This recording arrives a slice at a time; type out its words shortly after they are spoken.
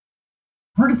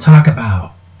I want to talk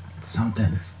about something,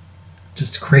 this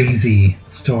just crazy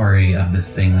story of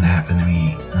this thing that happened to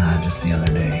me just the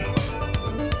other day.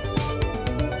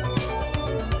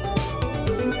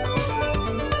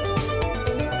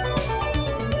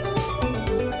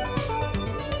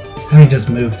 I just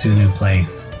moved to a new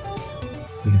place.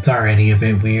 It's already a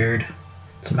bit weird.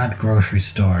 So I'm at the grocery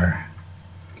store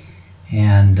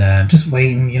and just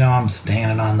waiting. I'm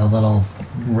standing on the little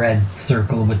red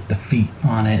circle with the feet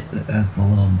on it that has the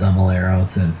little double arrow. It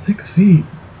says 6 feet.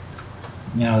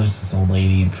 There's this old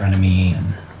lady in front of me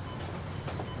and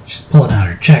she's pulling out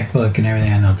her checkbook and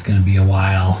everything. I know it's going to be a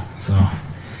while. So,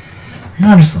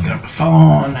 I'm just looking at my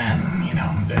phone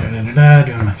and,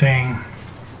 doing my thing.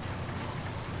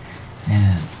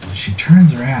 And she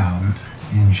turns around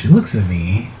and she looks at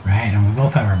me, right? And we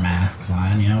both have our masks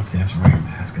on, because you have to wear your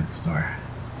mask at the store.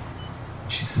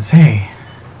 She says, "Hey,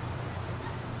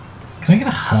 can I get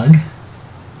a hug?"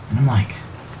 And I'm like,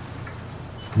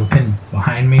 looking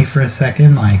behind me for a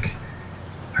second, like,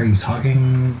 are you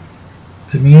talking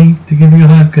to me to give you a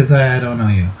hug? Because I don't know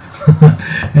you.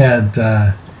 and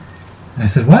I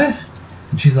said, "What?"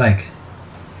 And she's like,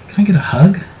 "Can I get a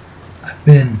hug? I've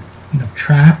been,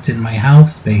 trapped in my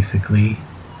house, basically,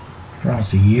 for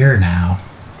almost a year now.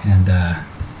 And, I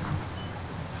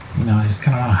just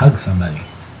kind of want to hug somebody."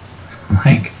 I'm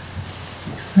like,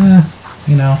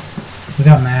 we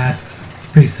got masks. It's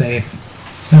pretty safe.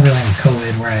 There's not really any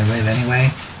COVID where I live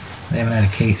anyway. They haven't had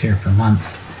a case here for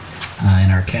months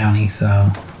in our county,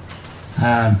 so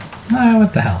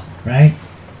what the hell, right?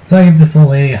 So I give this old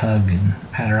lady a hug and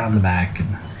pat her on the back,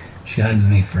 and she hugs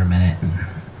me for a minute,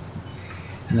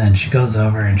 and then she goes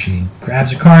over and she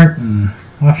grabs her cart and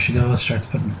off she goes, starts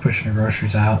pushing her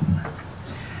groceries out. And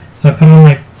so I put all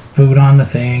my food on the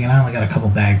thing, and I only got a couple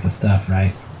bags of stuff,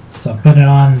 right? So I put it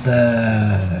on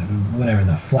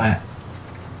the flat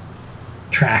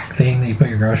track thing that you put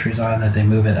your groceries on, that they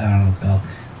move it, I don't know what it's called,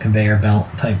 conveyor belt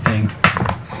type thing.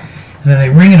 And then they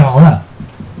ring it all up,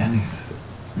 and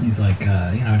he's like, do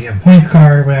you have a points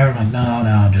card or whatever? I'm like,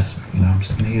 no, just, I'm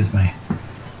just going to use my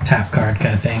tap card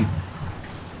kind of thing.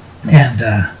 And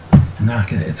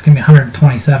it's going to be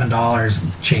 $127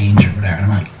 and change or whatever. And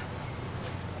I'm like,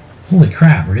 holy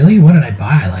crap, really? What did I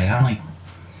buy?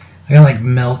 I got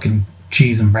milk and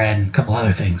cheese and bread and a couple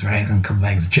other things, right? And a couple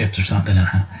bags of chips or something. And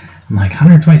I'm like,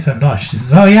 $127. She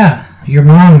says, "Oh yeah, your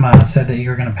mom said that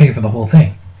you were going to pay for the whole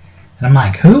thing." And I'm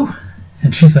like, "Who?"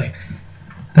 And she's like,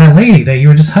 "That lady that you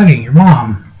were just hugging, your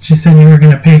mom. She said you were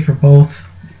going to pay for both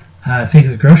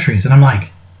things of groceries." And I'm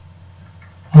like,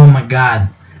 oh my god,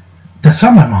 that's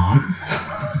not my mom.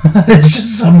 It's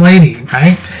just some lady,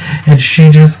 right? And she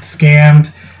just scammed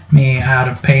me out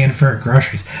of paying for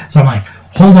groceries. So I'm like,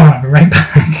 hold on, I'll be right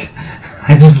back.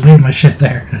 I just leave my shit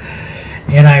there.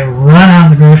 And I run out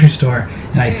of the grocery store,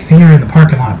 and I see her in the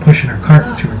parking lot pushing her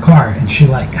cart to her car, and she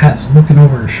has looking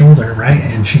over her shoulder, right?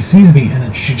 And she sees me, and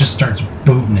then she just starts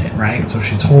booting it, right? So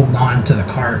she's holding on to the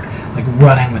cart,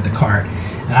 running with the cart.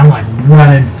 And I'm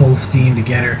running full steam to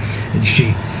get her, and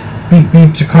she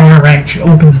beeps her car, right? She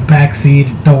opens the back seat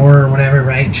door or whatever,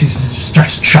 right? She just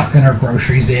starts chucking her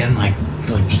groceries in,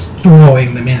 just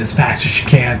throwing them in as fast as she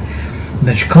can. And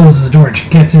then she closes the door and she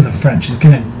gets in the front. She's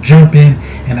gonna jump in,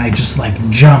 and I just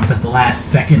jump at the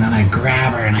last second, and I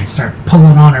grab her and I start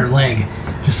pulling on her leg,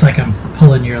 just like I'm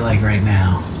pulling your leg right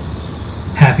now.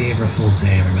 Happy April Fool's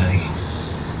Day, everybody.